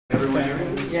Everyone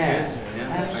hearing? Yeah.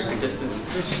 Yeah. Distance.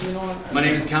 My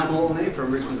name is Molinet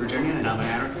from Richmond, Virginia, and I'm an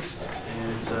anarchist.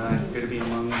 And it's good to be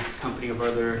among a company of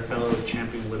other fellow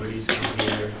champion liberties out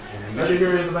here. I can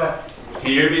hear you in the back.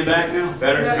 Can you hear me in the back now?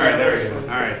 Better? Yeah. All right, there we go.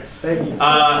 All right. Thank you.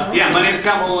 Yeah, my name is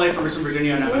Molinet from Richmond,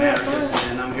 Virginia, and I'm an anarchist.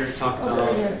 And I'm here to talk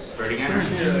about spreading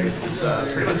anarchy. This is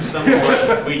pretty much some of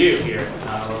what we do here,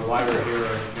 or why we're here,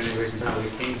 or many reasons how we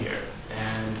came here.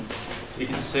 And you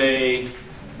can say,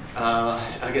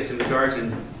 I guess in regards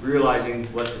in realizing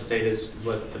what the state is,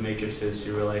 what the matrix is,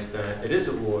 you realize that it is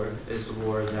a war. It's a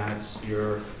war that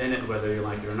you're in it whether you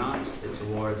like it or not. It's a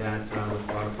war that was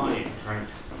brought upon you, right?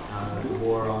 The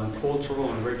war on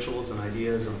cultural and rituals and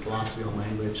ideas and philosophy and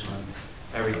language on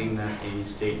everything that the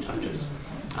state touches.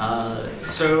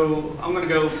 So I'm going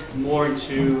to go more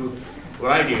into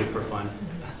what I do for fun.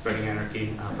 Spreading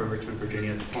anarchy from Richmond,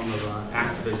 Virginia, the form of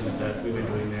activism that we've been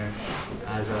doing there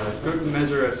as a good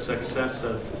measure of success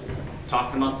of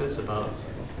talking about this, about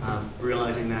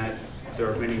realizing that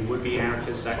there are many would-be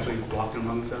anarchists actually walking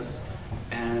amongst us.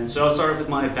 And so I'll start with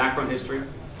my background history.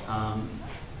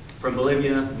 From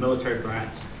Bolivia, military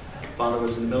brats. Father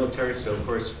was in the military, so of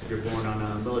course you're born on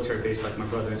a military base like my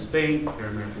brother in Spain, you're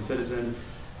an American citizen.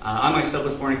 I myself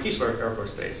was born in Keesler Air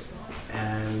Force Base.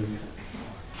 And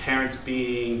parents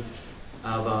being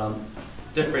of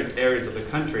different areas of the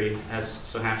country, as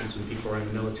so happens when people are in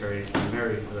the military and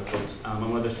marry other folks. My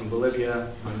mother's from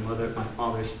Bolivia. My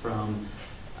father's from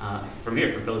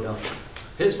here, from Philadelphia.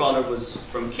 His father was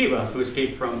from Cuba, who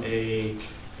escaped from a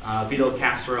Fidel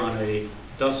Castro on a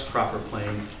dust cropper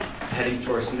plane heading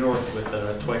towards north with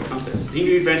a toy compass. He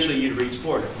knew eventually you'd reach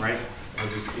Florida, right?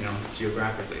 Just,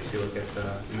 geographically, if you look at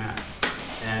the map.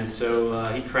 And so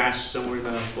he crashed somewhere in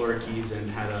the Florida Keys and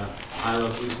had a I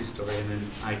Love Lucy story, and then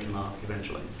I came out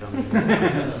eventually.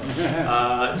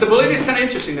 So Bolivia is kind of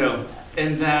interesting, though,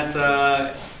 in that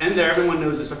and there everyone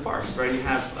knows it's a farce, right? You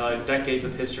have decades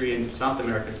of history in South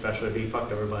America, especially, being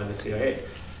fucked over by the CIA.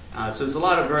 So there's a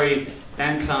lot of very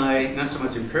not so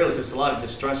much imperialist, there's a lot of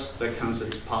distrust that comes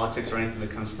with politics or anything that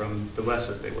comes from the West,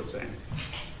 as they would say.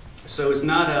 So it's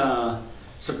not a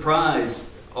surprise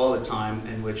all the time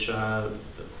in which the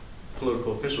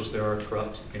political officials there are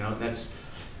corrupt.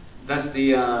 That's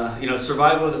the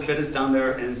survival of the fittest down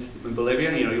there in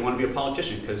Bolivia. You want to be a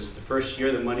politician because the first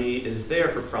year the money is there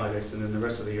for projects, and then the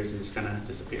rest of the years it just kind of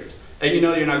disappears. And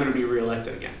you're not going to be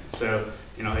reelected again. So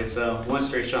it's one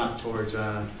straight shot towards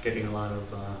getting a lot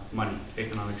of money,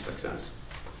 economic success,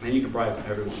 and you can bribe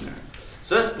everyone there.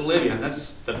 So that's Bolivia.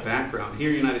 That's the background. Here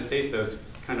in the United States, though, it's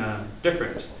kind of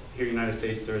different. Here in the United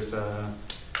States, there's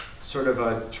sort of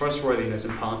a trustworthiness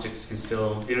in politics can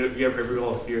still, you ever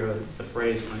all hear the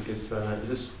phrase, like, is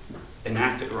this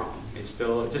enacted wrong? It's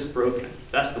just broken.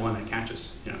 That's the one that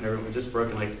catches, everyone's just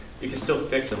broken, like, you can still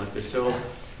fix it, like, there's still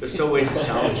ways to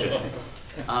salvage it.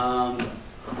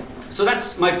 So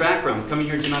that's my background, coming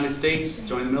here to the United States,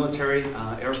 joined the military,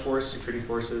 Air Force, security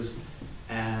forces,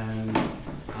 and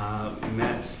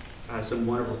met some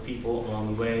wonderful people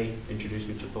along the way, introduced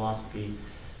me to philosophy,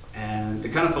 and the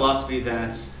kind of philosophy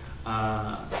that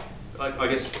I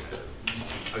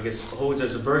guess holds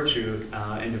as a virtue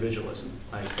individualism,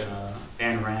 like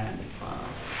Ayn Rand,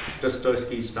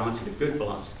 Dostoevsky's Fountain of Good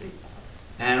philosophy.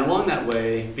 And along that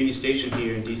way, being stationed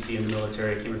here in DC in the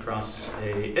military, I came across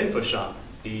a info shop,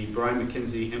 the Brian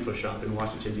McKinsey info shop in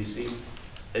Washington, DC.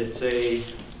 It's a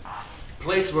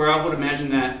place where I would imagine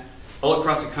that all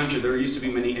across the country, there used to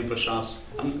be many info shops.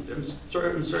 I'm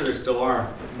sure there still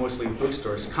are, mostly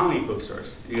bookstores, commie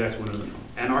bookstores. You guys want to know.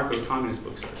 Anarcho-communist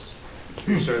bookstores.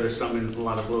 I'm sure there's some in a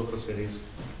lot of local cities.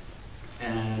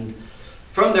 And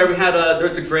from there, we had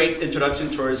there's a great introduction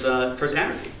towards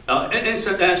anarchy. And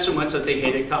so much that they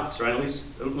hated cops, right? At least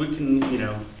we can,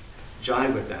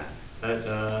 jive with that.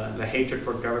 The hatred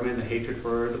for government, the hatred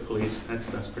for the police,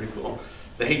 that's pretty cool.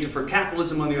 The hatred for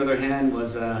capitalism, on the other hand,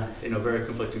 was very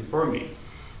conflicting for me,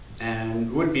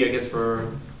 and would be, I guess,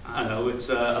 for I don't know. It's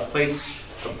a place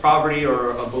of poverty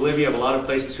or a Bolivia of a lot of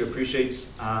places who appreciates,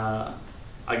 I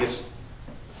guess,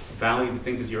 value the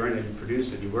things that you earn and you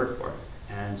produce and you work for.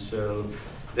 And so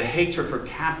the hatred for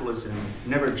capitalism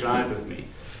never jived with me.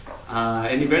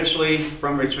 And eventually,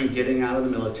 from Richmond, getting out of the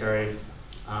military,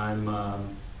 I'm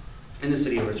in the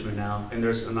city of Richmond now, and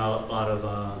there's a lot of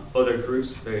other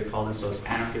groups. They call themselves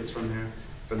anarchists from there,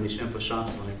 from these info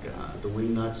shops like the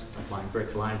Wingnuts, the Flying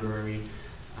Brick Library.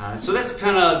 So that's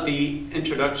kind of the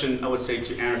introduction, I would say,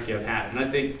 to anarchy I've had. And I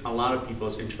think a lot of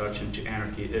people's introduction to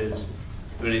anarchy is,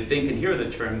 when they think and hear the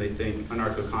term, they think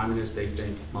anarcho-communist, they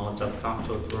think Molotov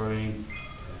cocktail throwing,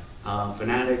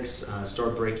 fanatics, store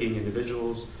breaking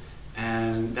individuals,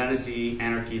 and that is the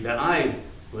anarchy that I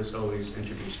was always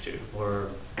introduced to, or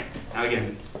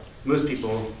again, most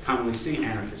people commonly see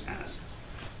anarchists as.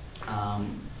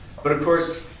 But of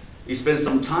course, you spend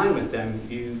some time with them,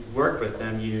 you work with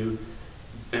them, you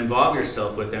involve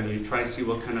yourself with them, you try to see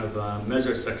what kind of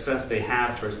measure of success they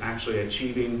have towards actually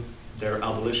achieving their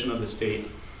abolition of the state.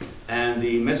 And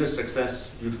the measure of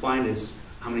success you find is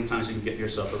how many times you can get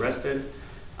yourself arrested,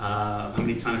 how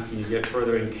many times can you get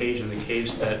further encaged in the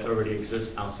cage that already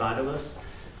exists outside of us.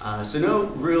 So no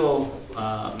real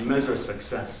measure of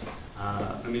success.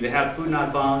 I mean, they have food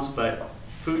not bombs, but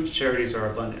food charities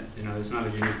are abundant. You know, it's not a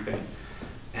unique thing.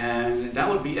 And that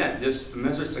would be it, just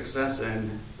measure success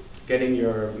and getting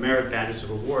your merit badges or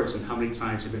rewards and how many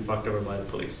times you've been fucked over by the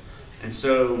police. And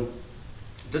so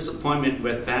disappointment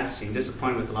with that scene,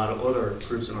 disappointment with a lot of other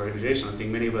groups and organizations, I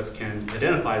think many of us can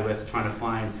identify with trying to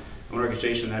find an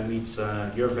organization that meets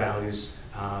your values,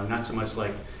 not so much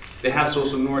like they have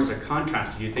social norms that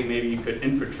contrast to you. You think maybe you could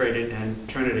infiltrate it and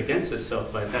turn it against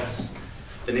itself, but that's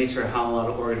the nature of how a lot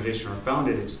of organizations are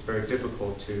founded. It's very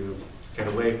difficult to get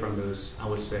away from those, I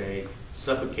would say,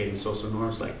 suffocating social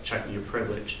norms like checking your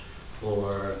privilege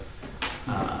or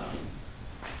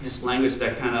just language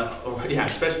that kind of, or, yeah,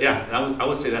 especially, yeah, I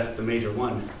would say that's the major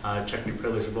one, checking your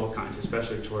privilege of all kinds,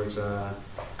 especially towards,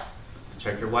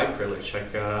 check your white privilege,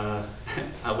 check,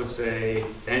 I would say,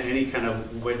 any kind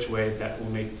of which way that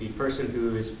will make the person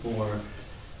who is more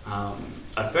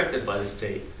affected by the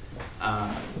state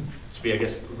to be, I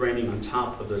guess, reigning on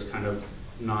top of those kind of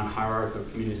non-hierarchical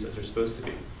communities that they're supposed to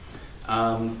be.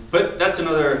 But that's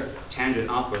another tangent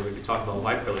off where we could talk about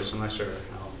white privilege. I'm not sure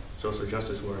how social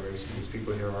justice warriors these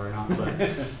people here are or not,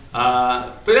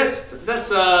 but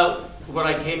that's what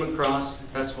I came across.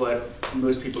 That's what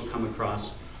most people come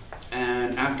across.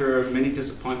 And after many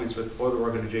disappointments with other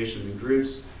organizations and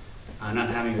groups, not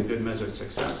having a good measure of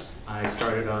success, I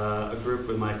started a group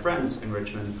with my friends in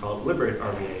Richmond called Liberate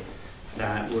RVA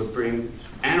that would bring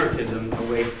anarchism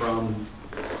away from,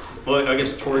 well, I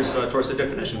guess towards the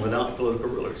definition, without political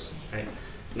rulers, right?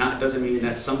 Doesn't mean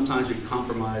that sometimes we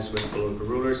compromise with political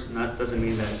rulers, and that doesn't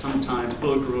mean that sometimes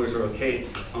political rulers are okay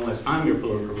unless I'm your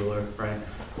political ruler, right?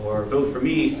 Or vote for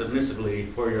me submissively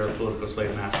for your political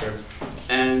slave master,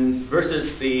 and versus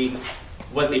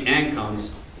what the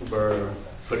ANCOMs were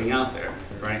putting out there,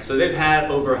 right? So they've had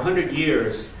over 100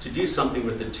 years to do something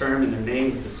with the term and the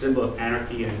name, with the symbol of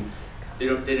anarchy, and they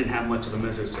didn't have much of a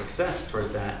measure of success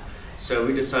towards that. So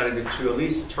we decided to at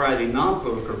least try the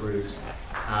non-political route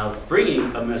of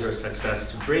bringing a measure of success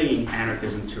to bringing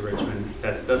anarchism to Richmond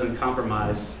that doesn't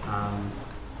compromise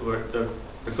the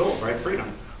goal, right?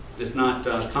 Freedom. It's not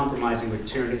compromising with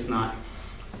tyranny. It's not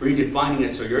redefining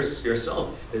it so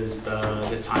yourself is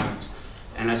the tyrant.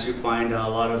 And as you find a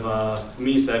lot of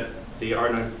means that the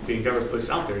art not being government puts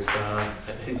out there is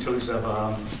in terms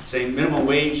of saying minimum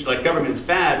wage, like government's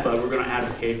bad, but we're going to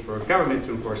advocate for government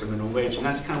to enforce a minimum wage. And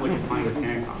that's kind of what you find with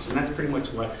ANCOMs. And that's pretty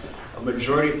much what a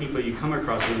majority of people you come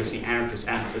across when you see anarchist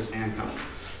acts as ANCOMs.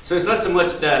 So it's not so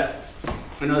much that,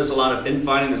 I know there's a lot of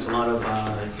infighting, there's a lot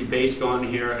of debates going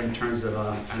here in terms of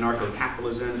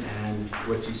anarcho-capitalism and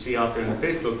what you see out there in the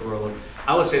Facebook world.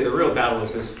 I would say the real battle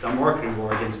is this, the marketing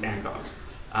war against ANCOMs.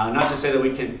 Not to say that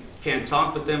we can't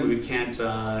talk with them, we can't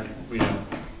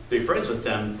be friends with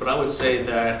them, but I would say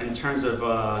that in terms of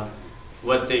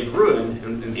what they've ruined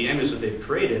and the image that they've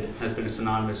created has been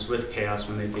synonymous with chaos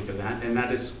when they think of that, and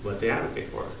that is what they advocate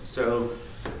for. So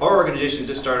our organization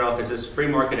just started off as this free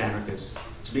market anarchists,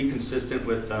 to be consistent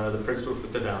with the principles,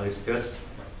 with the values. That's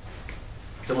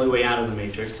the only way out of the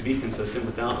matrix, to be consistent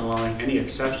without allowing any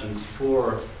exceptions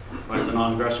for the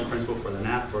non-aggression principle, for the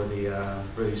NAP, for the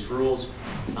release rules.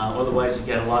 Otherwise, you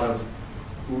get a lot of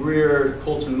weird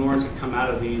cultural norms that come out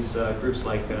of these groups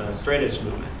like straight edge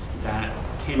movement that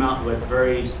came out with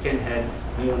very skinhead,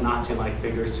 neo-Nazi-like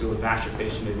figures who would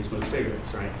bastardize maybe smoke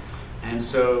cigarettes, right? And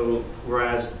so,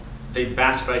 whereas they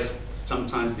bastardize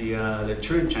sometimes the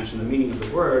true intention, the meaning of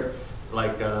the word,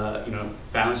 like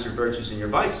balance your virtues and your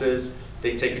vices,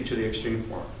 they take it to the extreme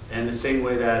form. And the same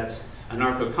way that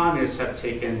anarcho-communists have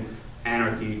taken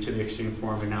anarchy to the extreme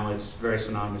form, and now it's very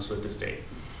synonymous with the state.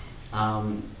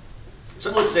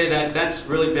 So let's say that that's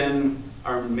really been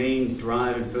our main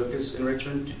drive and focus in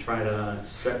Richmond, to try to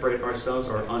separate ourselves,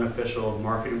 our unofficial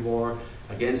marketing war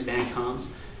against ANCOMs.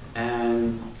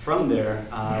 And from there,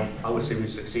 I would say we've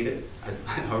succeeded.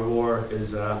 Our war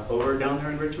is over down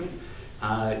there in Richmond.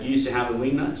 You used to have the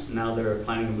wing nuts, now they're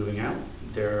planning on moving out.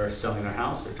 They're selling their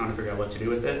house, they're trying to figure out what to do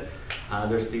with it.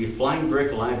 There's the Flying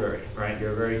Brick Library, right?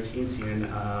 You're a very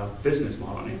Keynesian business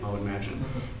model, I would imagine.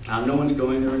 No one's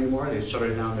going there anymore. They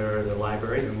shuttered down their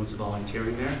library, no one's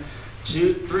volunteering there.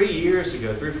 3 or 4 years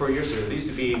ago, there used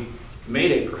to be May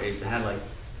Day parades that had like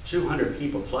 200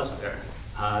 people plus there.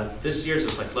 This year's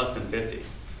was like less than 50.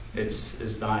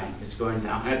 It's dying, it's going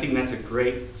down. And I think that's a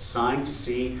great sign to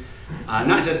see,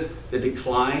 not just the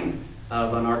decline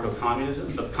of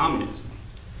anarcho-communism, but communism.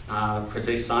 Because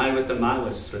they side with the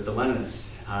Maoists, with the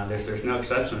Leninists. There's no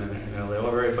exception in there. You know, they're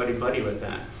all very buddy-buddy with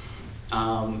that.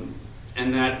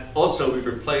 And that also we've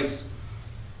replaced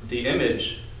the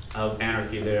image of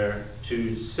anarchy there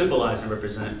to symbolize and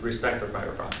represent respect for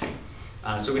private property.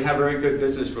 So we have very good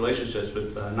business relationships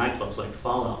with nightclubs like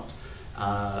Fallout,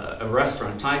 a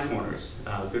restaurant, Thai Corners,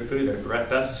 good food there,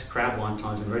 best crab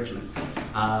wontons in Richmond,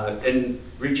 and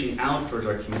reaching out towards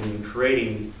our community and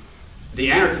creating the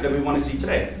anarchy that we want to see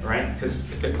today, right? Because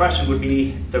the question would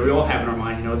be that we all have in our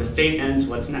mind, you know, the state ends,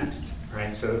 what's next,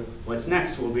 right? So what's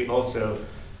next will be also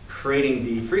creating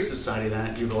the free society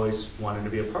that you've always wanted to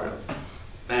be a part of.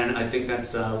 And I think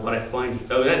that's what I find,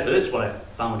 that is what I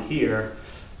found here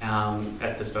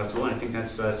at this festival, and I think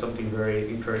that's something very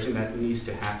encouraging that needs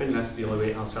to happen. That's the only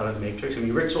way outside of the matrix. I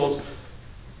mean, rituals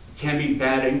can be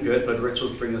bad and good, but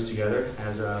rituals bring us together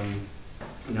as,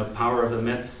 you know, power of the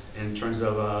myth in terms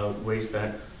of ways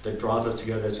that draws us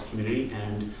together as a community.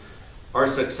 And our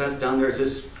success down there is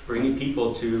just bringing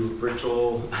people to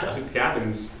ritual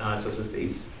gatherings such as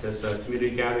these. Just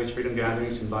community gatherings, freedom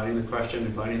gatherings, inviting the question,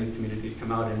 inviting the community to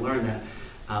come out and learn that.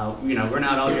 You know, we're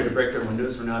not out here to break their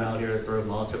windows, we're not out here to throw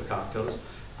Molotov cocktails,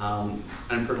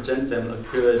 and present them a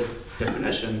good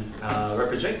definition,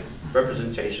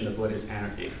 representation of what is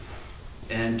anarchy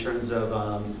in terms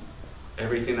of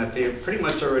everything that they pretty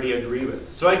much already agree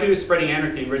with. So I do spreading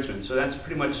anarchy in Richmond, so that's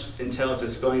pretty much entails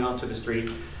just going out to the street,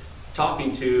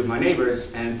 talking to my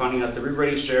neighbors and finding out that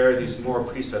everybody share these moral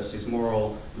precepts, these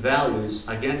moral values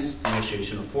against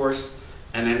initiation of force,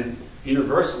 and then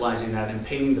universalizing that and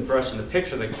painting the brush and the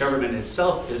picture that government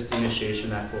itself is the initiation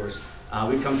of that force.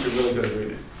 We come to really good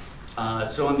agreement.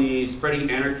 So on the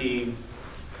Spreading Anarchy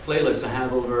playlist, I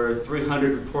have over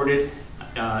 300 recorded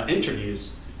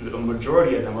interviews. A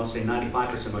majority of them, I'll say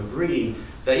 95%, agree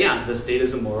that, yeah, the state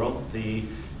is immoral, the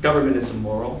government is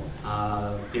immoral,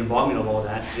 the involvement of all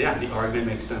that, yeah, the argument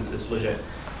makes sense, it's legit.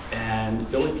 And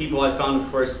the only people I found,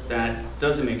 of course, that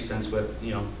doesn't make sense with,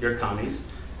 you know, your commies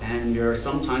and your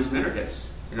sometimes minarchists.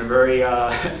 They're very,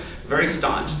 very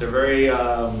staunch. They're very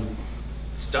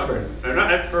stubborn. They're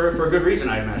not for a good reason,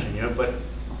 I imagine, you know. But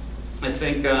I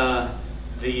think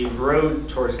the road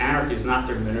towards anarchy is not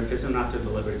through minarchism, not through the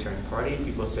Libertarian Party.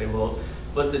 People say, well,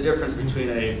 what's the difference between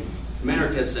a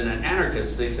minarchist and an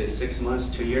anarchist? They say 6 months,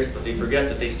 2 years, but they forget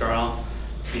that they start off,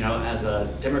 you know, as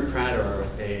a Democrat or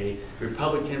a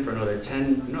Republican for another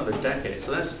decade.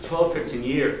 So that's 12, 15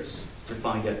 years to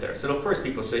finally get there. So of course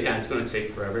people say, yeah, it's going to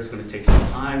take forever, it's going to take some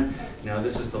time. You know,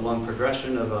 this is the long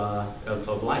progression of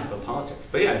life, of politics.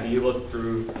 But yeah, if you look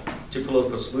through to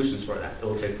political solutions for that, it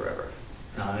will take forever.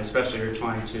 Especially if you're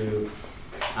trying to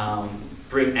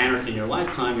bring anarchy in your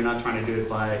lifetime, you're not trying to do it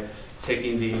by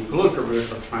taking the political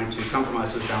route of trying to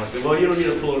compromise those balance. Well, you don't need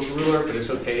a political ruler, but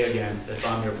it's okay again if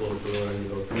I'm your political ruler and you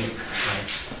vote for me.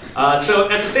 Right? So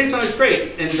at the same time, it's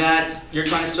great in that you're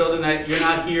trying to show them that you're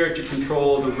not here to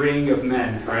control the ring of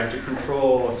men, right? To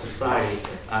control society.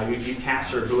 You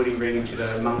cast your voting ring into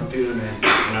the Mount Doom, and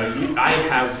you know, I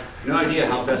have no idea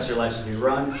how best your life should be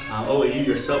run. Only you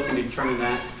yourself can determine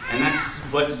that, and that's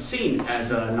what's seen as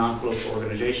a non-political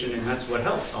organization, and that's what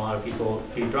helps a lot of people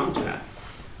be drawn to that.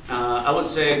 I would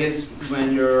say against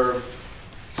when you're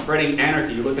spreading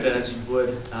anarchy, you look at it as you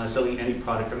would selling any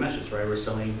product or message, right? We're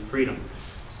selling freedom.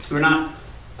 We're not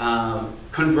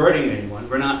converting anyone.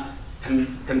 We're not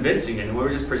convincing anyone.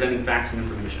 We're just presenting facts and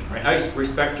information, right? I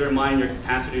respect your mind, your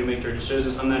capacity to make your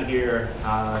decisions. I'm not here,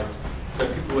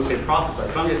 people will say process,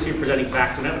 but I'm just here presenting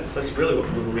facts and evidence. That's really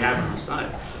what we have on our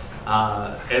side.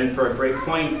 And for a great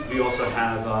point, we also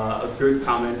have a good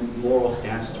common moral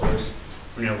stance towards,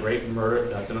 you know, rape, murder,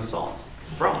 theft, and assault,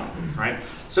 fraud, right?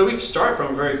 So we start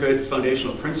from very good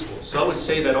foundational principles. So I would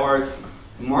say that our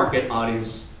market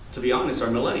audience, to be honest, are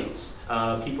millennials.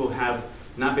 People have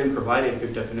not been provided a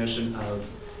good definition of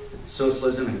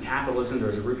socialism and capitalism. There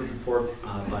was a Rupert report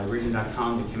by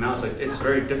Reason.com that came out. It's like it's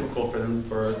very difficult for them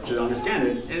to understand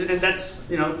it, and that's,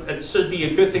 you know, it should be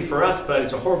a good thing for us, but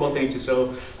it's a horrible thing to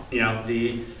show, you know,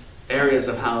 the areas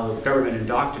of how government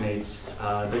indoctrinates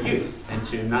the youth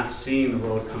into not seeing the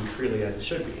world concretely as it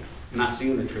should be, not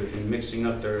seeing the truth and mixing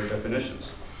up their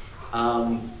definitions.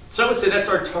 So I would say that's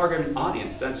our target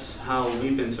audience. That's how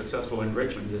we've been successful in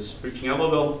Richmond, is reaching out.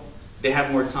 Well, they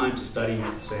have more time to study, you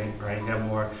could say, right? They have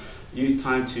more youth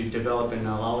time to develop, and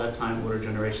all that time older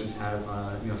generations have,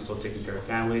 you know, still taking care of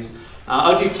families.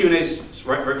 I'll do Q&As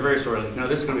very shortly. No,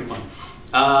 this is going to be fun.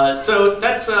 So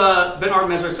that's been our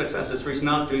measure of success, is reaching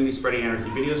out, doing these spreading anarchy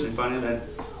videos, and finding that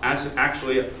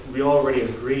actually we already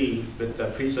agree with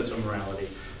the precepts of morality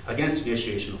against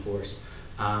initiation of force.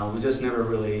 We just never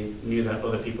really knew that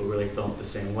other people really felt the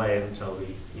same way until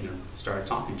we, started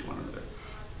talking to one another.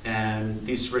 And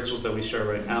these rituals that we share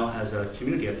right now as a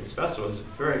community at this festival is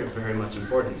very, very much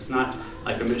important. It's not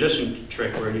like a magician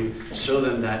trick where you show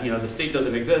them that, the state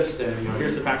doesn't exist and,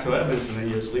 here's the factual evidence, and then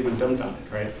you just leave them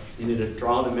dumbfounded, right? You need to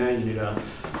draw them in, you need to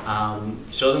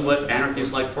show them what anarchy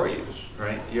is like for you,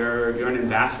 right? You're an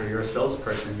ambassador, you're a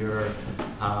salesperson, you are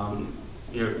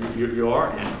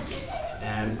anarchy.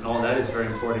 And all that is very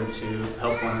important to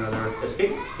help one another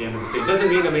escape the end of the state. It doesn't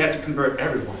mean that we have to convert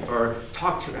everyone or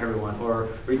talk to everyone or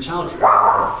reach out to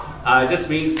everyone. It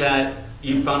just means that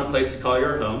you found a place to call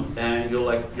your home, and you'll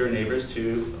like your neighbors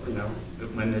to,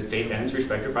 when the state ends,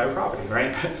 respect your private property,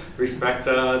 right? Respect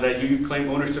that you claim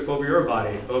ownership over your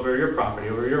body, over your property,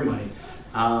 over your money.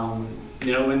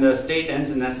 When the state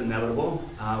ends, and that's inevitable,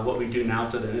 what we do now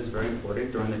to then is very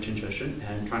important during the transition,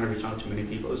 and trying to reach out to many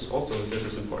people is also just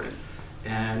as important.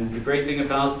 And the great thing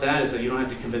about that is that you don't have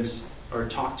to convince or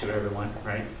talk to everyone,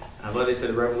 right? But they said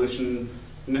the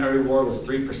Revolutionary War was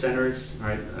 3%ers,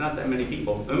 right? Not that many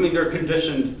people. I mean, they're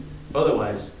conditioned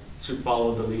otherwise to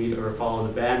follow the lead or follow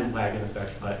the bandwagon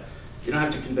effect, but you don't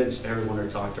have to convince everyone or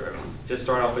talk to everyone. Just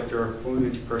start off with your own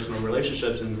interpersonal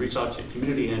relationships and reach out to your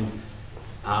community, and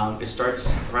it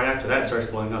starts right after that. It starts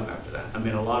blowing up after that. I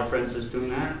made a lot of friends just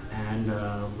doing that, and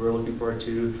we're looking forward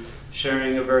to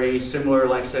sharing a very similar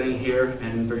setting here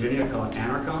in Virginia called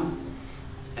Anarchy,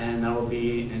 and that will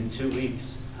be in 2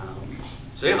 weeks.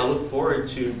 So yeah, I look forward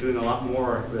to doing a lot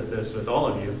more with this with all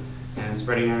of you, and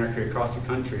spreading anarchy across the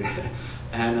country,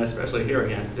 and especially here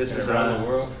again. This is around the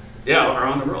world. Yeah,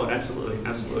 around the world, absolutely.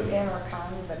 Anarchy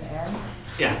with an N?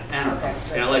 Yeah, Anarchy. Okay,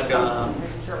 so yeah, like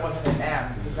making sure it wasn't an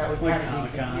M, because that would kind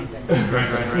of be confusing.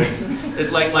 Right.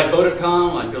 It's like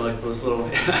Oticon, like those little.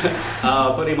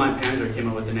 Buddy of mine, Panda, came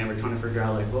up with the name. We're trying to figure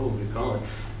out what would we call it.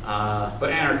 But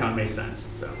Anarchy makes sense,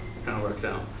 so it kind of works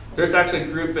out. There's actually a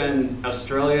group in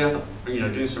Australia,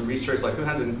 doing some research, who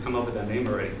hasn't come up with that name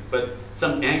already? But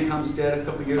some ANCOMs did a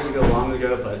couple years ago, long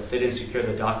ago, but they didn't secure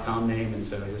the .com name, and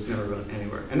so it just never went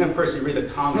anywhere. And then, of course, you read the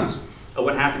comments of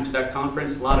what happened to that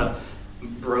conference. A lot of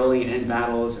brawling and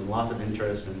battles and loss of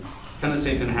interest, and kind of the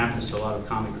same thing that happens to a lot of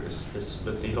comic groups.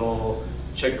 With the whole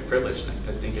check your privilege thing.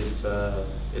 I think it's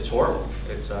horrible.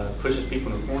 It pushes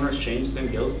people in corners, shames them,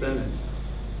 guilts them.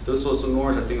 Those social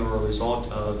norms, I think, are a result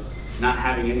of not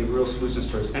having any real solutions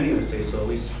towards any of the states, so at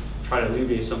least try to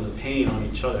alleviate some of the pain on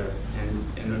each other, and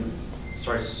then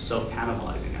start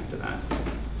self-cannibalizing after that.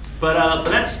 But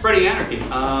that's spreading anarchy.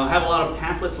 Have a lot of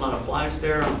pamphlets, a lot of flyers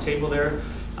there on the table there.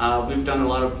 We've done a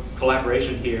lot of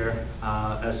collaboration here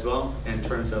as well in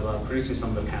terms of producing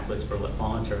some of the pamphlets for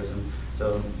volunteerism.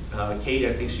 So Katie,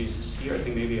 I think she's here. I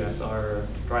think maybe I saw her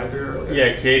drive here earlier.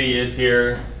 Yeah, Katie is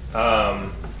here.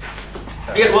 So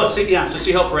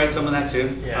she helped write some of that too.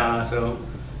 Yeah.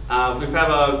 We've had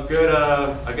a good,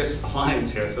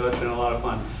 alliance here, so that's been a lot of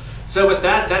fun. So with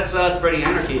that, that's spreading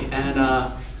anarchy. And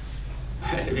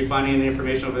if you find any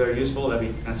information over there useful,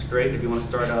 that's great. If you want to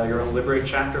start your own Liberate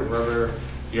chapter, wherever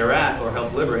you're at, or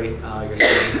help liberate your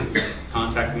city,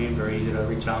 contact me. I'm very easy to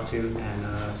reach out to,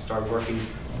 and start working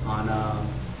on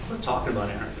talking about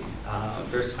anarchy. I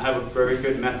have a very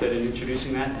good method in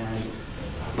introducing that, and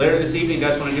later this evening, you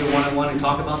guys want to do a one-on-one and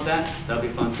talk about that? That'll be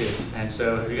fun too. And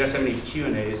so if you guys have any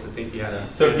Q&As, I think you had a...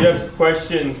 So if you have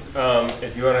questions,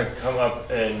 if you want to come up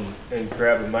and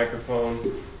grab a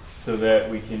microphone so that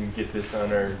we can get this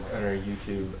on our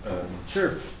YouTube.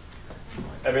 Sure.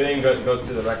 Everything goes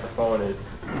through the microphone, is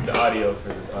the audio for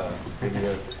the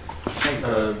video.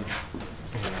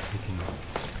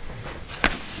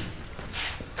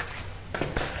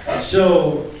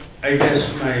 So I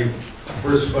guess my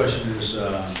first question is,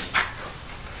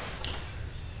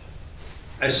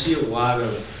 I see a lot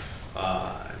of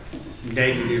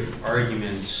negative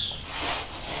arguments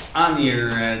on the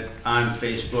internet, on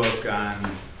Facebook,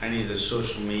 on any of the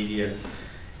social media,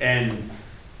 and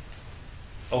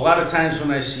a lot of times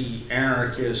when I see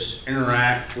anarchists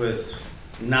interact with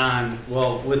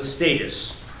with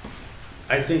status,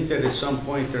 I think that at some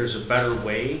point there's a better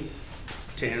way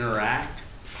to interact.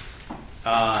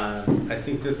 I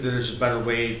think that there's a better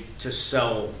way to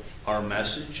sell our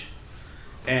message.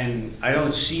 And I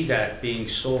don't see that being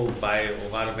sold by a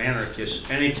lot of anarchists.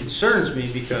 And it concerns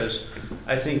me because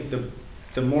I think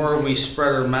the more we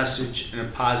spread our message in a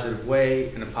positive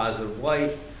way, in a positive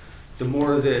light, the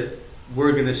more that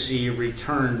we're going to see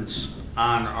returns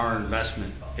on our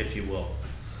investment, if you will.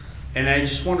 And I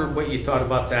just wondered what you thought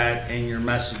about that and your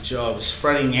message of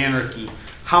spreading anarchy.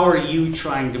 How are you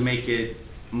trying to make it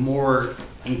more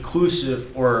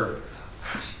inclusive, or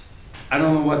I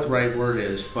don't know what the right word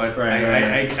is, but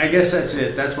I guess that's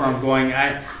it. That's where I'm going.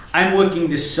 I'm looking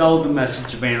to sell the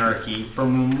message of anarchy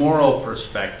from a moral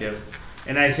perspective,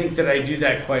 and I think that I do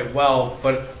that quite well,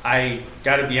 but I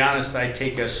got to be honest, I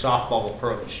take a softball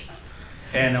approach.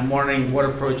 And I'm wondering what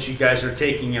approach you guys are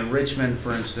taking in Richmond,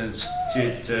 for instance,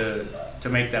 to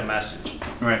make that message.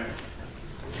 Right.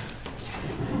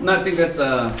 No, I think that's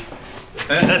a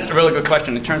really good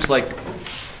question. In terms of, like,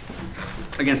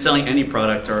 again, selling any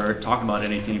product or talking about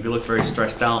anything, if you look very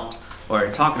stressed out or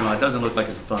talking about it, doesn't look like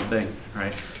it's a fun thing,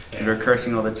 right? If you're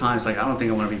cursing all the time, it's like, I don't think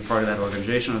I want to be part of that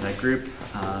organization or that group.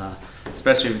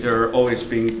 Especially if they're always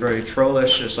being very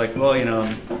trollish. It's like, well,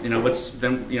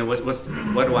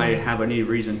 what do I have any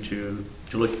reason to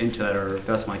look into that or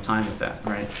invest my time with that,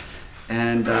 right?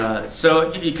 And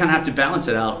so you kind of have to balance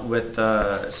it out with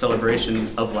celebration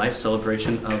of life,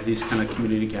 celebration of these kind of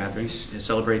community gatherings, you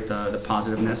celebrate the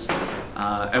positiveness.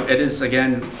 It is,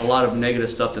 again, a lot of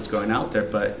negative stuff that's going out there,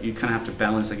 but you kind of have to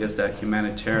balance, I guess, that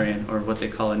humanitarian, or what they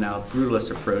call it now, brutalist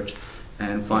approach,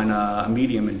 and find a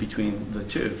medium in between the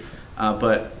two.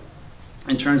 But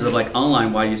in terms of, like,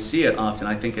 online, why you see it often,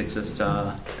 I think it's just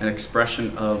an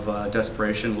expression of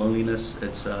desperation, loneliness.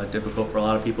 It's difficult for a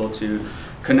lot of people to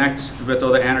connect with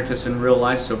other anarchists in real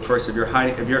life. So of course, if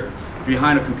you're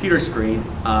behind a computer screen,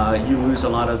 you lose a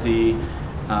lot of the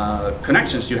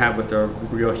connections you have with a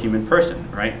real human person,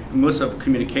 right? Most of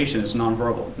communication is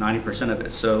nonverbal, 90% of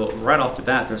it. So right off the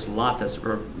bat, there's a lot that's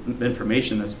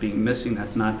information that's being missing,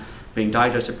 that's not being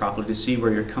digested properly, to see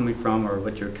where you're coming from or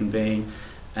what you're conveying.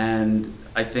 And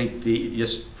I think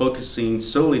just focusing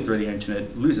solely through the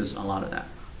internet loses a lot of that,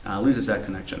 loses that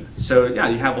connection. So yeah,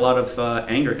 you have a lot of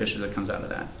anger issues that comes out of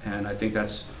that. And I think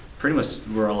that's pretty much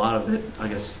where a lot of it, I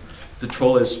guess, the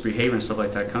trollish behavior and stuff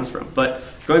like that comes from. But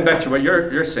going back to what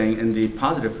you're saying in the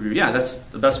positive review, yeah, that's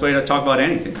the best way to talk about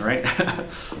anything, right?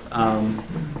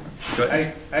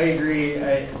 I agree.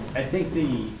 I think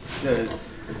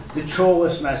the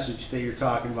trollless message that you're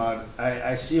talking about,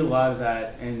 I see a lot of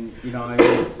that, and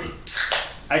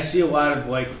I see a lot of,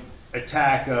 like,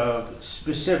 attack of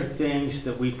specific things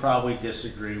that we probably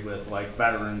disagree with, like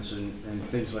veterans and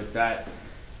things like that.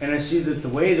 And I see that the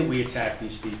way that we attack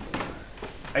these people,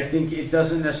 I think it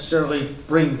doesn't necessarily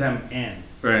bring them in,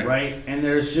 right? And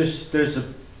there's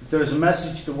a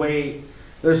message,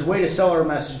 there's a way to sell our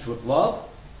message with love,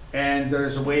 and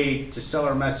there's a way to sell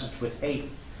our message with hate.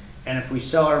 And if we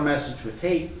sell our message with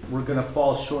hate, we're going to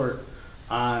fall short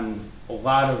on a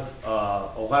lot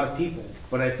of people.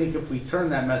 But I think if we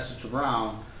turn that message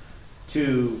around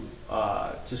to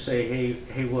say,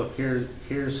 hey, look,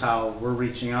 here's how we're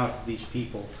reaching out to these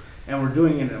people, and we're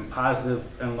doing it in a positive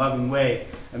and loving way.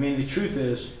 I mean, the truth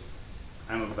is,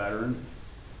 I'm a veteran.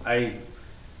 I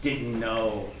didn't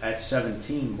know at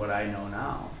 17 what I know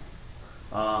now.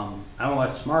 I'm a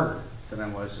lot smarter than I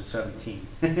was at 17.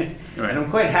 And I'm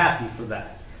quite happy for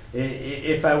that.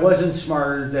 If I wasn't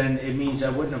smarter, then it means I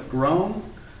wouldn't have grown.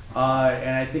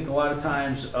 And I think a lot of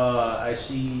times I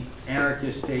see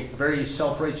anarchists take very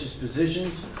self-righteous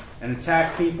positions and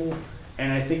attack people,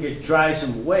 and I think it drives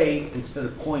them away instead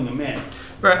of pulling them in.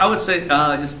 Right, I would say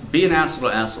just be an asshole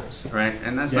to assholes, right?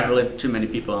 And that's not really too many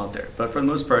people out there. But for the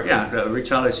most part, yeah,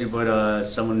 reach out as you would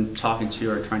someone talking to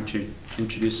you or trying to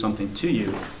introduce something to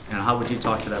you. And how would you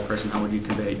talk to that person? How would you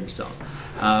convey it yourself?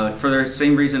 For the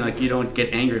same reason, like, you don't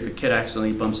get angry if a kid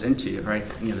accidentally bumps into you, right?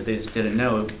 They just didn't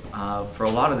know. For a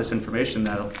lot of this information,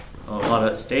 that a lot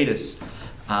of status,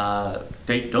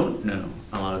 they don't know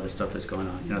a lot of the stuff that's going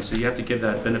on. So you have to give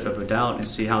that benefit of a doubt and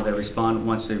see how they respond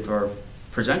once they've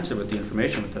presented with the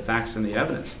information, with the facts and the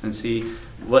evidence, and see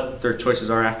what their choices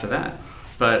are after that.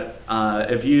 But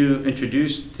if you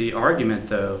introduce the argument,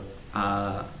 though,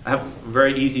 have a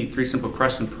very easy 3 simple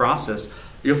question process,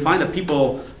 you'll find that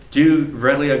people do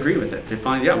readily agree with it. They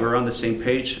find, yeah, we're on the same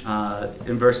page.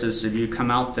 And versus if you come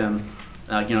out them,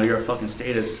 you're a fucking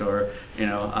status, or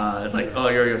it's like, oh,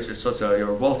 you're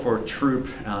a welfare troop,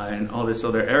 and all this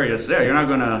other areas. Yeah, you're not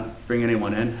going to bring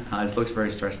anyone in. It looks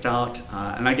very stressed out,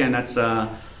 and again, that's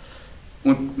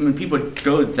when people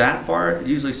go that far, it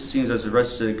usually seems as a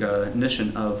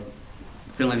recognition of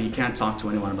feeling that you can't talk to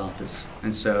anyone about this,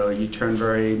 and so you turn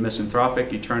very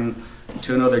misanthropic. You turn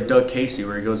to another Doug Casey,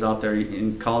 where he goes out there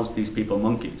and calls these people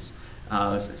monkeys.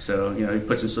 So he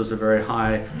puts himself in a very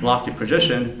high, lofty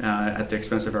position at the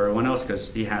expense of everyone else,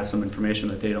 because he has some information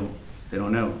that they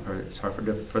don't know, or it's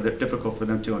difficult for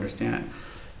them to understand.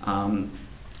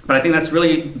 But I think that's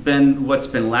really been what's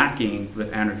been lacking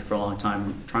with Anarchy for a long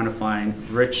time, trying to find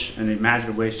rich and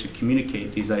imaginative ways to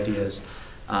communicate these ideas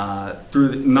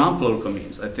through non-political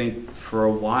means. I think for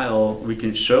a while we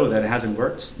can show that it hasn't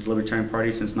worked. The Libertarian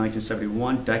Party since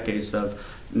 1971, decades of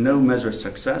no measure of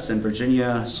success. In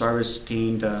Virginia, Sarvis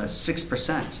gained 6%.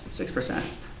 6%.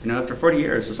 After 40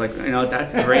 years, it's like,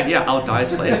 that great, yeah, I'll die a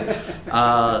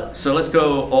slave. So let's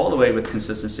go all the way with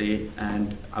consistency,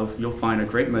 and you'll find a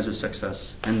great measure of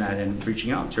success in that, and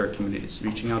reaching out to our communities,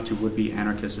 reaching out to would-be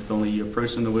anarchists, if only you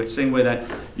approach them the same way that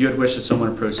you would wish that someone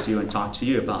approached you and talked to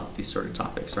you about these sort of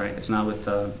topics, right? It's not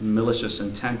with malicious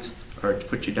intent or to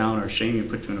put you down or shame you,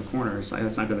 put you in a corner. It's like,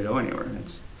 that's not going to go anywhere.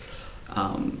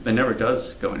 It never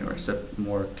does go anywhere, except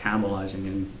more cannibalizing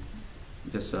and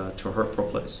just to a hurtful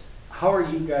place. How are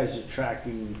you guys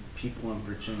attracting people in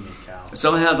Virginia, Cal?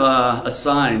 So I have a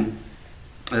sign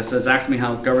that says, "Ask me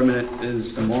how government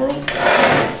is immoral."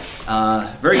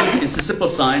 Very easy. It's a simple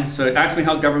sign. So ask me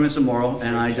how government's immoral,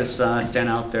 and I just stand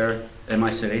out there in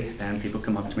my city, and people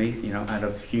come up to me, out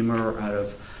of humor, out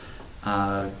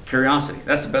of curiosity.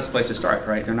 That's the best place to start,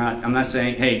 right? I'm not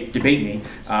saying, "Hey, debate me."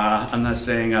 I'm not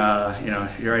saying,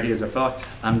 your ideas are fucked.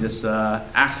 I'm just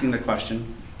asking the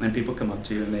question, and people come up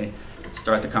to you, and they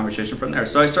start the conversation from there.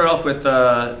 So I start off with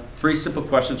 3 simple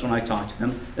questions when I talk to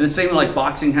them. And the same way like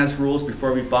boxing has rules.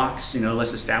 Before we box,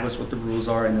 let's establish what the rules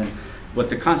are and then what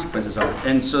the consequences are.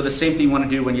 And so the same thing you want to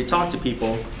do when you talk to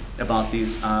people about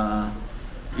these,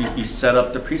 you set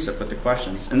up the precept with the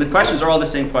questions. And the questions are all the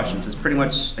same questions. It's pretty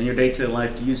much in your day-to-day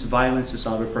life, do you use violence to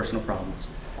solve your personal problems?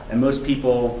 And most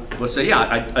people will say,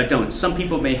 yeah, I don't. Some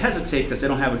people may hesitate because they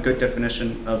don't have a good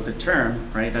definition of the term,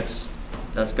 right? That's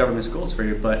government schools for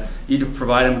you, but you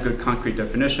provide them a good concrete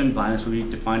definition. Violence will be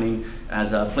defining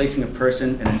as placing a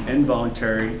person in an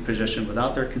involuntary position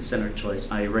without their consent or choice,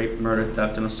 i.e. rape, murder,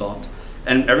 theft, and assault.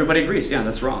 And everybody agrees, yeah,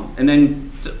 that's wrong. And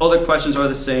then the other questions are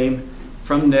the same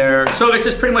from there. So it's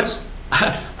just pretty much,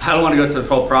 I don't want to go through the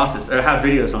whole process. I have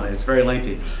videos on it, it's very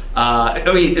lengthy.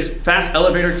 It's fast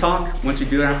elevator talk once you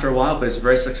do it after a while, but it's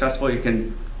very successful. You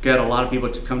can get a lot of people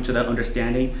to come to that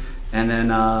understanding. And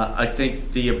then I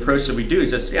think the approach that we do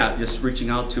is just reaching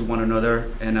out to one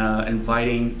another and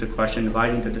inviting the question,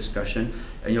 inviting the discussion.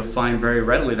 And you'll find very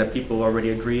readily that people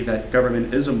already agree that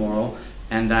government is immoral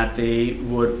and that they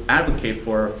would advocate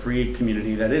for a free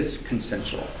community that is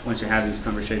consensual once you have these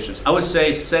conversations. I would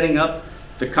say setting up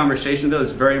the conversation, though,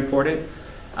 is very important.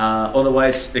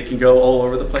 Otherwise, it can go all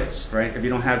over the place, right? If you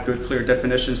don't have good, clear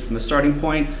definitions from the starting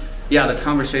point, yeah, the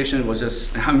conversation was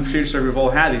just, I'm pretty sure we've all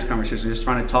had these conversations, just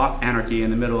trying to talk anarchy in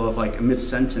the middle of like a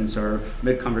mid-sentence or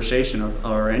mid-conversation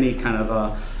or any kind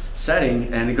of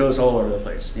setting, and it goes all over the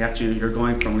place. You're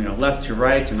going from left to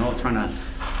right and all trying to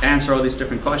answer all these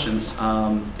different questions.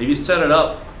 If you set it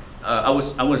up, I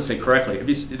would say correctly,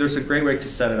 there's a great way to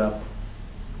set it up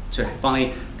to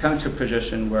finally come to a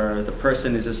position where the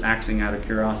person is just acting out of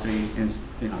curiosity, and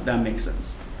that makes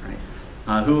sense, right?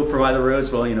 Who will provide the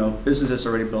roads? Well, businesses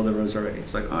already build the roads already.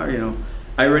 It's like,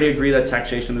 I already agree that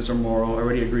taxation is immoral. I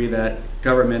already agree that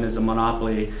government is a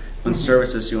monopoly on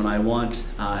services you and I want.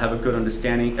 Have a good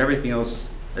understanding. Everything else,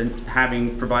 and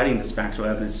providing this factual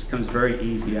evidence becomes very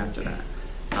easy after that.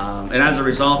 And as a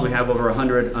result, we have over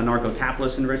 100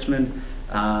 anarcho-capitalists in Richmond.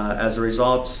 As a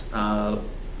result,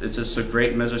 it's just a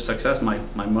great measure of success.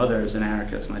 My mother is an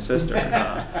anarchist, my sister.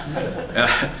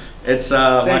 It's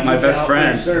my best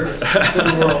friend. For your service to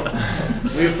the world.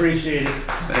 We appreciate it.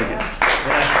 Thank you.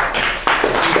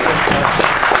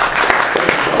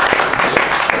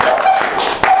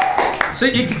 So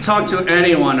you can talk to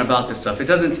anyone about this stuff. It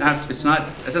doesn't have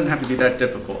to be that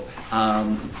difficult.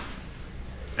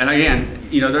 And again,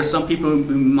 there's some people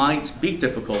who might be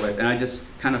difficult with, and I just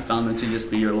kind of found them to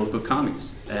just be your local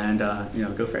commies. And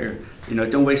go figure.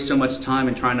 Don't waste so much time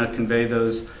in trying to convey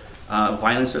those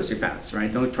violent sociopaths,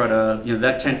 right? Don't try to,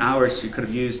 that 10 hours you could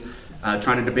have used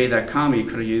trying to debate that commie, you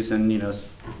could have used in,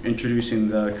 introducing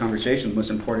the conversation, the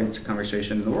most important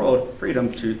conversation in the world,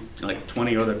 freedom, to like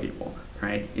 20 other people,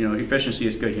 right? Efficiency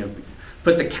is good.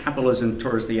 Put the capitalism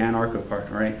towards the anarcho part,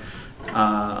 right?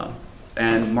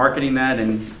 And marketing that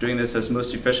and doing this as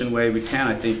most efficient way we can,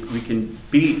 I think we can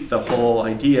beat the whole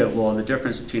idea, well, the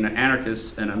difference between an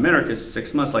anarchist and a minarchist is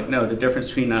 6 months. Like, no, the difference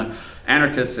between an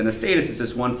anarchist and a statist is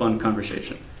just one fun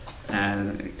conversation.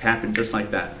 And it happened just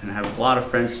like that. And I have a lot of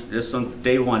friends just on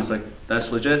day one, it's like,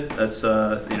 that's legit, that's,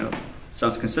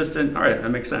 sounds consistent. All right, that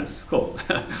makes sense, cool.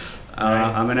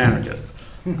 I'm an anarchist.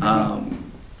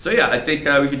 So yeah, I think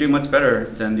we could do much better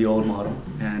than the old model,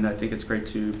 and I think it's great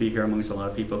to be here amongst a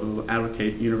lot of people who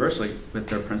advocate universally with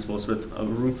their principles, with a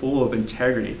room full of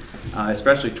integrity,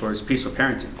 especially towards peaceful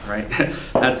parenting. Right,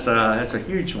 that's a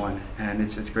huge one, and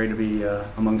it's great to be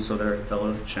amongst other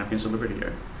fellow champions of liberty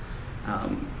here.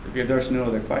 If there's no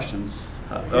other questions,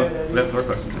 we have more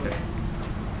questions. Okay.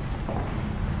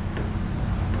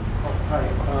 Hi.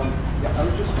 Yeah, I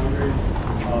was just wondering,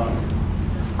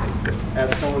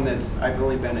 as someone I've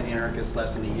only been an anarchist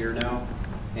less than a year now,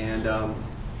 and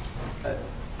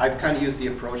I've kind of used the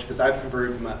approach, because I've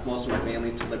converted most of my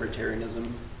family to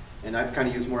libertarianism, and I've kind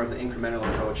of used more of the incremental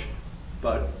approach.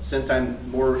 But since I'm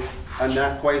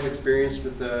not quite as experienced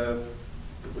with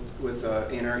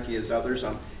anarchy as others.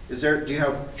 Do you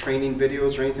have training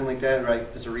videos or anything like that, right?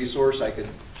 As a resource, I could.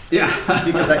 Yeah.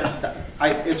 Because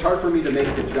it's hard for me to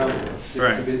make the jump to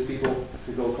Right. convince people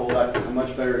to go cold. I'm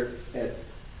much better at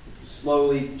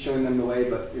slowly showing them the way,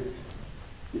 but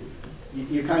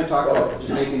you kind of talk about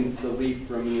just making the leap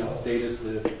from status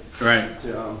to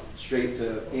straight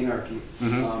to anarchy.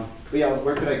 Mm-hmm. But yeah,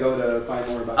 where could I go to find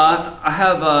more about that? I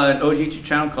have an old YouTube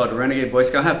channel called Renegade Boy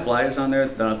Scout. I have flyers on there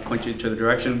that'll point you to the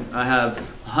direction. I have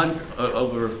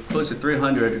over close to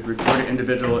 300 recorded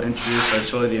individual interviews that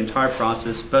show you the entire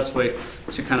process, best way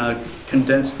to kind of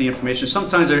condense the information.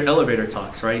 Sometimes they're elevator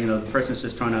talks, right? The person's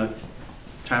just trying to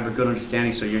have a good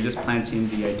understanding, so you're just planting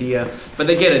the idea. But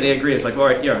they get it, they agree. It's like, all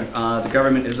right, yeah, the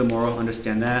government is immoral,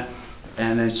 understand that.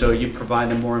 And then so you provide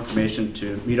them more information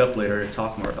to meet up later to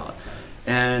talk more about.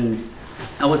 And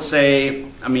I would say,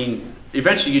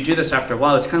 eventually you do this after a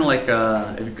while. It's kind of like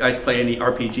if you guys play any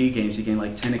RPG games, you gain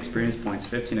like 10 experience points,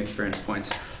 15 experience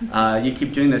points. You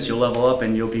keep doing this, you'll level up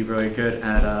and you'll be very good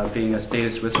at being a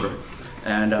status whisperer.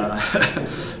 And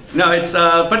no, it's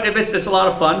a lot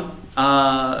of fun.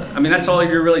 That's all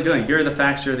you're really doing. Here are the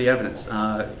facts, here are the evidence.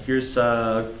 Here's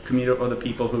a community of other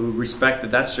people who respect that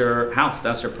that's their house,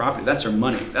 that's their property, that's their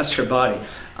money, that's their body.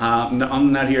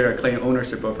 I'm not here to claim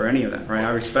ownership over any of that, right?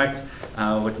 I respect,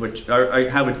 I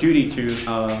have a duty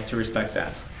to respect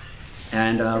that.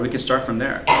 And we can start from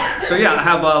there. So yeah, I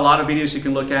have a lot of videos you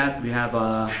can look at. We have,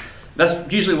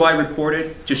 that's usually why I record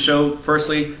it, to show,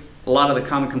 firstly, a lot of the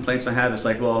common complaints I have is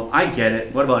like, well, I get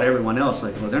it. What about everyone else?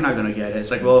 Like, well, they're not going to get it. It's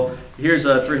like, well, here's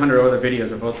 300 other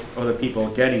videos of other people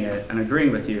getting it and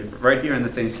agreeing with you right here in the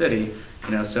same city.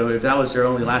 So if that was their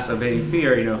only last evading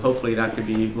fear, hopefully that could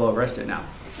be well rested now.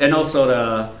 And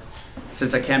also,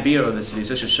 since I can't be in other cities,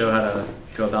 this should show how to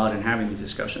go about and having these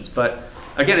discussions. But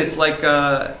again, it's like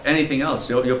anything else.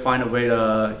 You'll find a way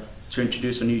to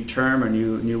introduce a new term or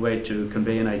new way to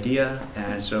convey an idea.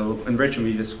 And so in Richmond,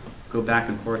 we just go back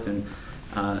and forth and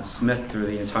smith through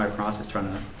the entire process, trying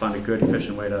to find a good,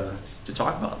 efficient way to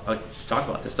talk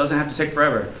about this. Doesn't have to take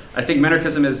forever. I think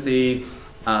minarchism is the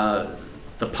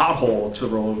pothole to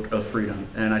the road of freedom,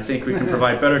 and I think we can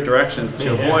provide better directions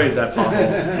to avoid that pothole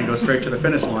and go straight to the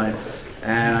finish line.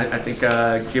 And I think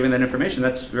given that information,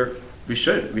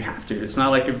 we have to. It's not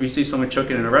like if we see someone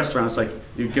choking in a restaurant, it's like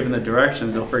you've given the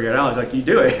directions, they'll figure it out. It's like, you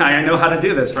do it. I know how to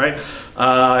do this, right?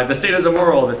 The state is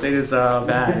immoral. The state is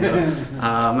bad.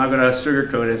 I'm not going to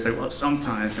sugarcoat it and say, well,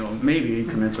 sometimes, maybe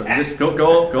incremental. Just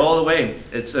go all the way.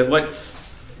 It's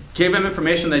give him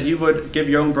information that you would give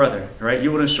your own brother, right?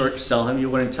 You wouldn't short sell him. You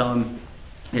wouldn't tell him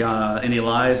any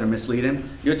lies or mislead him.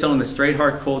 You would tell him the straight,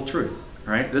 hard, cold truth,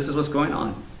 right? This is what's going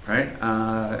on. Right,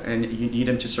 and you need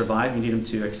him to survive. You need him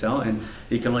to excel, and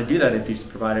you can only do that if he's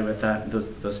provided with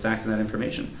those facts and that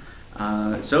information.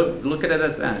 So look at it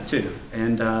as that too.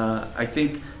 And I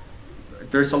think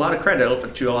there's a lot of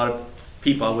credit to a lot of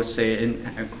people, I would say, in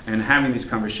having these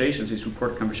conversations, these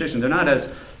recorded conversations. They're not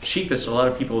as sheepish as a lot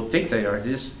of people think they are. They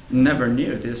just never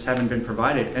knew. They just haven't been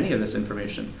provided any of this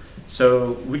information.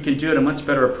 So we can do it a much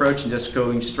better approach and just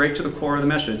going straight to the core of the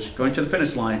message, going to the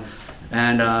finish line.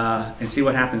 And see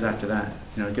what happens after that.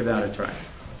 Give that a try.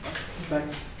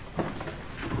 Thanks.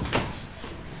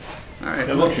 All right.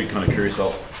 I'm actually kind of curious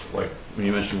about, like, when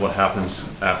you mentioned what happens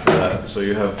after that. So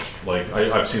you have, like,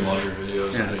 I've seen a lot of your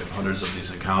videos, and you have hundreds of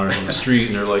these encounters on the street,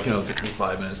 and they're like,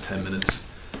 5 minutes, 10 minutes,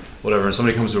 whatever. And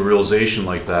somebody comes to a realization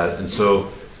like that. And so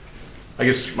I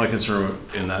guess my concern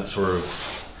in that sort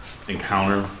of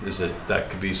encounter is that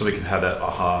could be, somebody could have that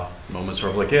aha moment,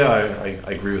 sort of like, yeah,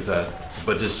 I agree with that,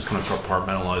 but just kind of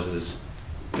compartmentalize it as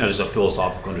just a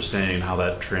philosophical understanding how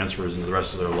that transfers into the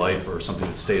rest of their life, or something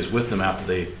that stays with them after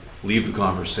they leave the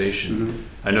conversation.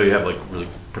 Mm-hmm. I know you have like really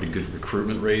pretty good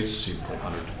recruitment rates. You have like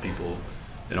 100 people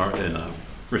in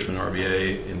Richmond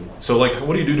RVA, and so like,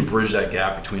 what do you do to bridge that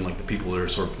gap between like the people that are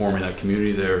sort of forming that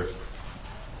community there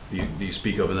that you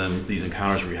speak of, and then these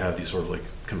encounters where you have these sort of like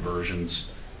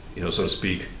conversions, so to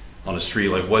speak, on a street,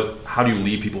 like how do you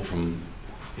lead people from,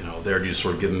 there? Do you just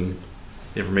sort of give them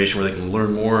information where they can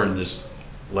learn more and just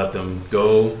let them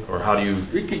go, or how do you?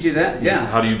 We could do that, yeah.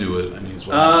 How do you do it? I mean, is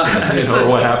what I'm saying, or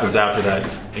what happens after that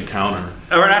encounter?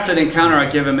 Right after the encounter, I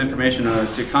give them information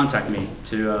to contact me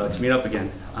to meet up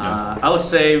again. I would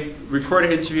say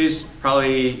recorded interviews,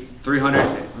 probably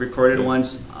 300 recorded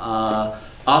ones.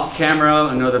 Off camera,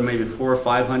 another maybe 400 or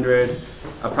 500.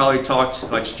 I probably talked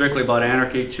like strictly about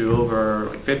Anarchy to over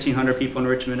like 1,500 people in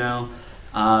Richmond now.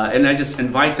 And I just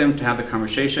invite them to have the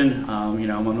conversation. I'm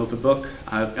an open book.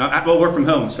 I work from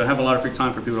home, so I have a lot of free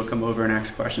time for people to come over and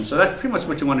ask questions. So that's pretty much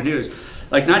what you want to do is,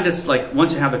 like, not just like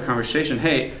once you have the conversation,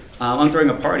 hey, I'm throwing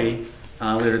a party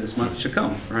later this month, you should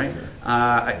come, right?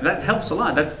 That helps a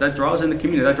lot. That draws in the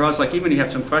community. That draws, like, even if you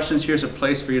have some questions, here's a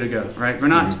place for you to go, right? We're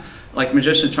not like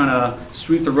magicians trying to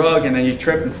sweep the rug and then you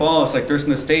trip and fall. It's like there's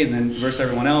no state and then versus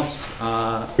everyone else. You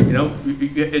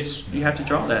have to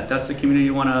draw that. That's the community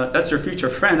you want to. That's your future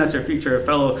friend. That's your future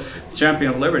fellow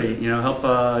champion of liberty. Help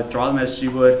draw them as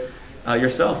you would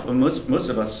yourself. Most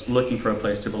of us looking for a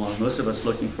place to belong. Most of us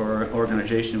looking for an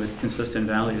organization with consistent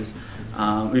values.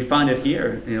 We find it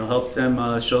here. Help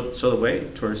them show the way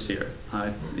towards here.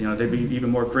 They'd be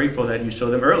even more grateful that you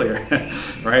show them earlier,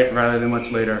 right, rather than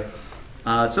much later.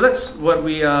 So that's what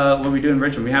we do in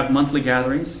Richmond. We have monthly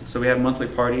gatherings, so we have monthly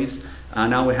parties.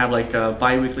 Now we have like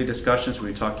bi-weekly discussions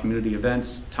where we talk community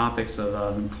events, topics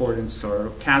of importance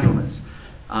or casualness.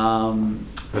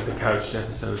 Like the couch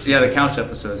episodes. Yeah, the couch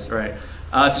episodes, right.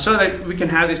 To show that we can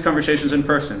have these conversations in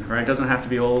person, right? It doesn't have to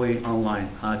be only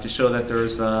online. To show that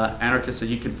there's anarchists that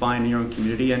you can find in your own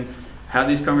community and have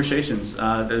these conversations.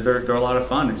 They're a lot of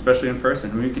fun, especially in person.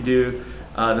 I mean, we could do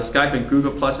the Skype and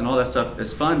Google Plus and all that stuff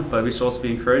is fun, but we should also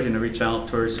be encouraging to reach out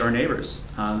towards our neighbors,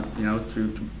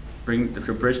 to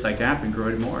bridge that gap and grow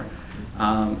it more.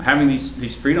 Having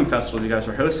these freedom festivals you guys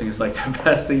are hosting is like the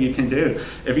best thing you can do.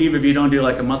 Even if you don't do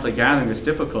like a monthly gathering, it's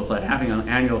difficult, but having an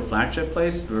annual flagship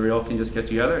place where we all can just get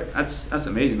together, that's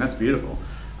amazing, that's beautiful.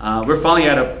 We're finally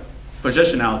at a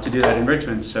position now to do that in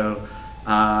Richmond, so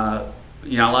a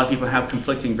lot of people have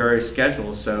conflicting various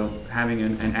schedules, so having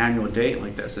an annual date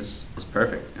like this is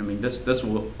perfect. I mean, this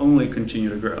will only continue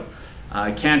to grow.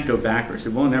 It can't go backwards.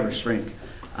 It will never shrink.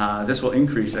 This will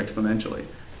increase exponentially.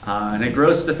 And it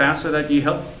grows the faster that you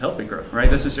help it grow, right?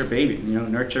 This is your baby.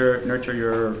 Nurture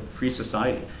your free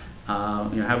society.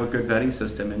 Have a good vetting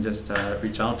system and just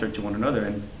reach out to one another,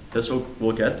 and this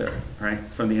will get there, right,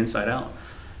 from the inside out.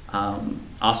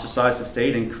 Ostracize the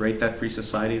state and create that free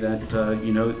society that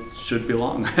should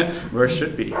belong where it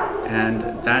should be, and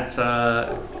that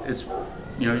is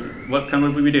what kind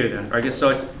of would we do then? I guess so.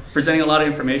 It's presenting a lot of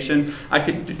information. I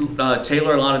could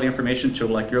tailor a lot of the information to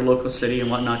like your local city and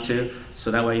whatnot too,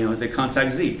 so that way they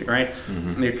contact Zeke, right?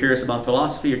 Mm-hmm. You're curious about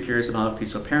philosophy, you're curious about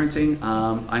peaceful parenting.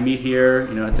 I meet here,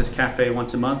 at this cafe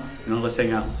once a month. Let's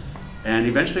hang out, and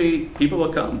eventually people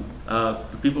will come.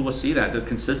 People will see that the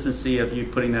consistency of you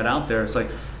putting that out there. It's like,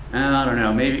 I don't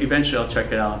know, maybe eventually I'll check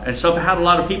it out. And so I've had a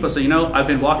lot of people say, I've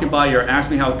been walking by, you're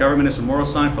asking me how government is a moral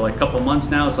sign for like a couple of months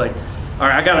now. It's like, all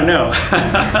right, I gotta know.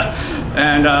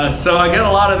 And so I get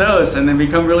a lot of those, and then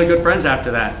become really good friends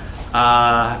after that.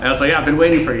 And I was like, yeah, I've been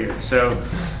waiting for you. So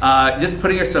just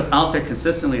putting yourself out there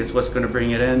consistently is what's going to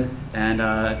bring it in. And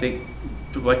I think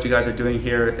what you guys are doing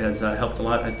here has helped a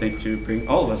lot, I think, to bring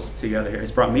all of us together here.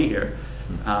 It's brought me here.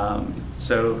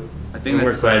 So I think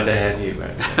we're glad to have you,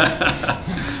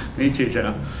 man. Me too,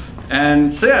 Joe.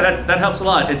 And so yeah, that helps a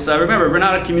lot. It's remember, we're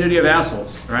not a community of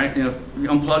assholes, right? We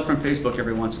unplug from Facebook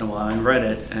every once in a while, and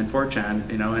Reddit and 4chan,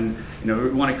 and we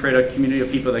want to create a community of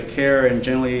people that care and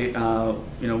generally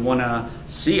want to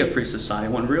see a free society,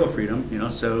 want real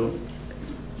freedom. So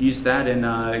use that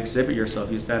and exhibit yourself.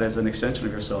 Use that as an extension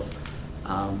of yourself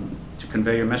to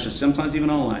convey your message. Sometimes even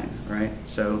online, right?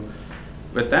 So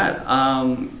with that,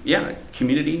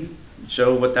 community,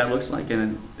 show what that looks like,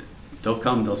 and they'll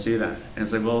come, they'll see that. And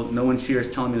it's like, well, no one here is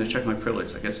telling me to check my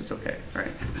privilege. I guess it's okay,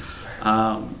 right?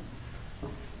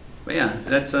 But yeah,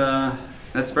 that's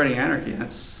spreading anarchy.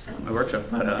 That's my workshop.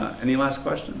 But any last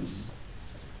questions?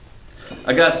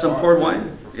 I got some poured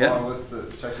wine. Yeah. What's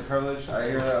the check your privilege? I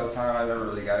hear that all the time. I never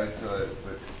really got into it.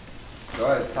 But go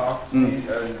ahead, talk to me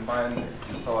and define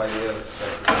this whole idea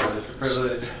of check your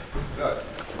privilege. Go ahead.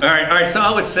 All right. So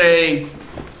I would say,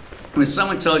 when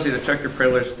someone tells you to check your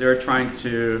privilege, they're trying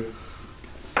to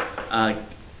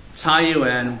tie you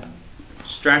in,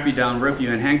 strap you down, rope you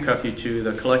in, handcuff you to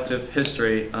the collective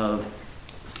history of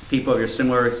people of your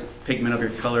similar pigment of your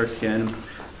color, skin,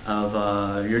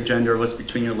 of your gender, what's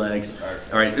between your legs.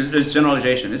 All right, there's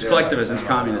generalization. It's collectivism, it's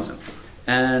communism.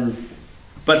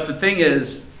 But the thing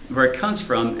is, where it comes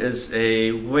from is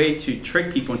a way to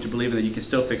trick people into believing that you can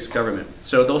still fix government.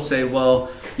 So they'll say, well,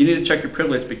 you need to check your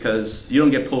privilege because you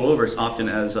don't get pulled over as often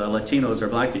as Latinos or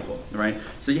black people, right?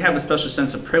 So you have a special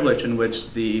sense of privilege in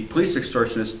which the police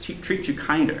extortionists treat you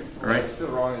kinder, right? It's still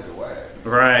wrong either way.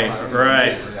 Right.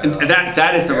 And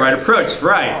that is the right approach,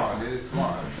 right? Come on, dude, come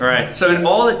on. Right. So in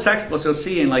all the textbooks you'll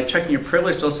see in like checking your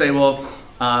privilege, they'll say, well,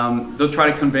 they'll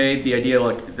try to convey the idea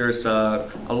like there's a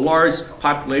large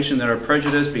population that are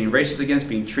prejudiced, being racist against,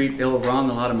 being treated ill,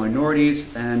 wrong, a lot of minorities,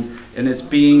 and it's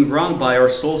being wronged by our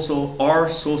social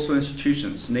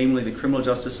institutions, namely the criminal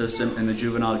justice system and the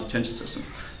juvenile detention system.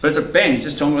 But it's a bang, you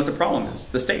just told me what the problem is,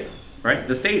 the state. Right?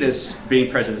 The state is being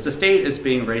prejudiced. The state is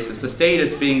being racist. The state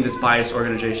is being this biased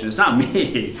organization. It's not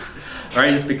me.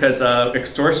 Right? It's because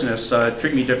extortionists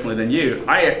treat me differently than you.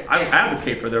 I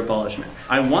advocate for their abolishment.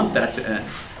 I want that to end.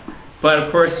 But of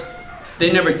course,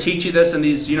 they never teach you this in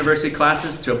these university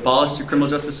classes, to abolish the criminal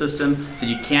justice system, that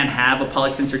you can't have a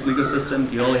polycentric legal system.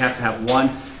 You only have to have one.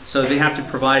 So they have to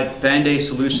provide band-aid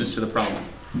solutions to the problem.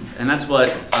 And that's what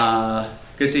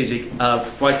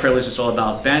white privilege is all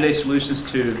about. Band-aid solutions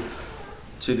to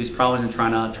these problems and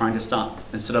trying to stop.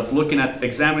 Instead of looking at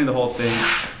examining the whole thing,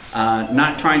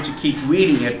 not trying to keep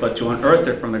weeding it, but to unearth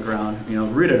it from the ground,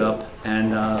 root it up,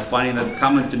 and finding the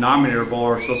common denominator of all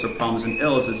our social problems and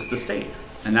ills is the state.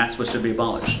 And that's what should be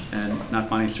abolished, and not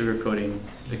finding sugarcoating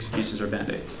excuses or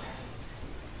band-aids.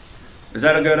 Is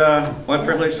that a good white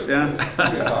privilege? Yeah?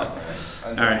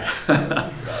 All right.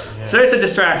 So it's a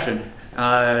distraction.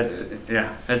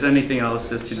 As anything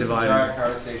else, is to Just divide. giant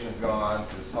conversations going on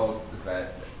to this whole event,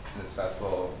 this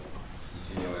festival, just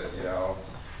continue it,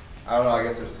 I don't know, I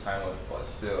guess there's a time limit, but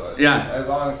still. Yeah. As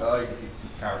long as I like to keep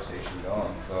the conversation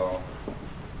going, so.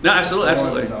 No, absolutely.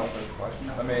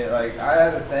 I mean, like, I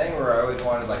had a thing where I always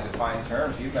wanted, like, defined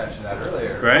terms. You mentioned that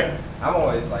earlier. Right. I'm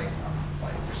always like,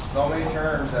 there's so many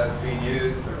terms that's being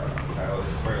used around. I always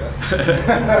swear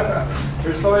that.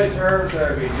 There's so many terms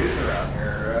that are being used around here.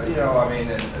 In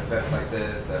events like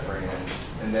this that bring in,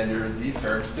 and then there are these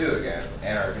terms too. Again,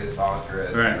 anarchist,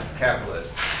 voluntarist, right.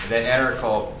 Capitalist, and then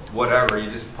anarcho, whatever you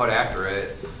just put after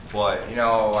it. But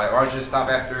why don't you just stop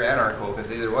after anarcho?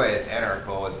 Because either way, it's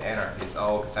anarcho, it's anarchy, it's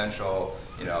all consensual.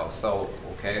 So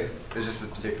okay, there's just a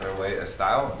particular way, a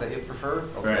style that you prefer.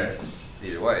 Okay, right.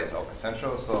 Either way, it's all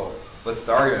consensual. So what's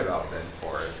the argument about then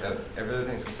for it? If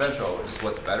everything's consensual, just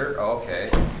what's better? Oh, okay,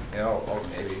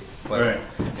 maybe. But right.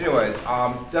 anyways,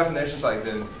 definitions like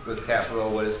then with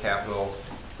capital, what is capital?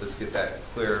 Let's get that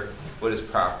clear. What is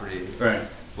property? Right.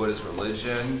 What is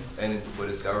religion? And what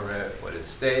is government? What is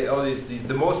state? Oh, these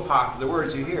the most popular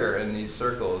words you hear in these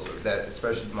circles, that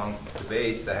especially among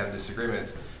debates that have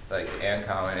disagreements, like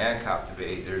ANCOM and ANCOP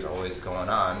debate, there's always going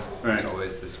on. Right. There's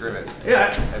always disagreements.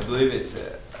 Yeah. I believe it's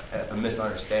a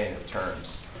misunderstanding of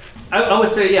terms. I would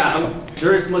say,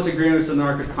 there is most agreements with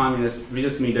anarcho-communists. We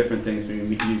just mean different things.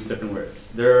 We use different words.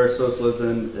 Their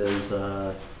socialism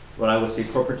is what I would say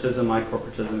corporatism. My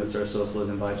corporatism is their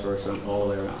socialism, vice versa, all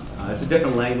the way around. It's a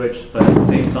different language, but at the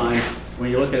same time, when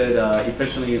you look at it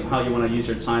efficiently, how you want to use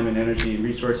your time and energy and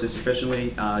resources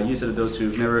efficiently, use it to those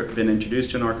who've never been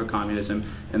introduced to anarcho-communism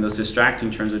and those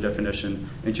distracting terms of definition.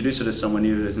 Introduce it to someone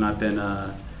who has not been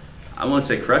I won't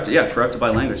say corrupted. Yeah, corrupted by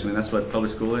language. I mean, that's what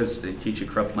public school is. They teach you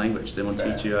corrupt language. They don't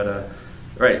teach you how to,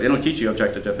 right, they don't teach you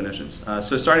objective definitions.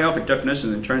 So starting off with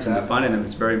definitions and terms and defining them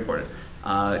is very important.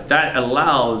 That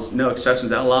allows no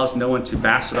exceptions. That allows no one to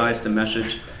bastardize the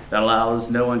message. That allows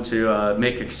no one to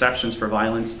make exceptions for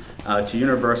violence, to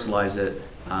universalize it,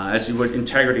 as you would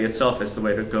integrity itself as the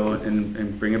way to go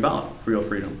and bring about real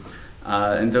freedom.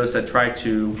 And those that try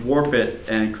to warp it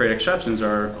and create exceptions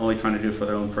are only trying to do it for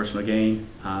their own personal gain,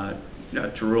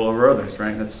 to rule over others,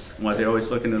 right? That's why they're always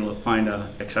looking to find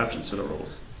exceptions to the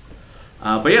rules.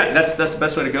 But yeah, that's the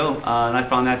best way to go, and I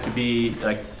found that to be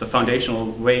like the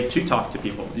foundational way to talk to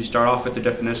people. You start off with the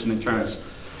definition and terms,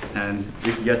 and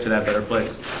you can get to that better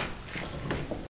place.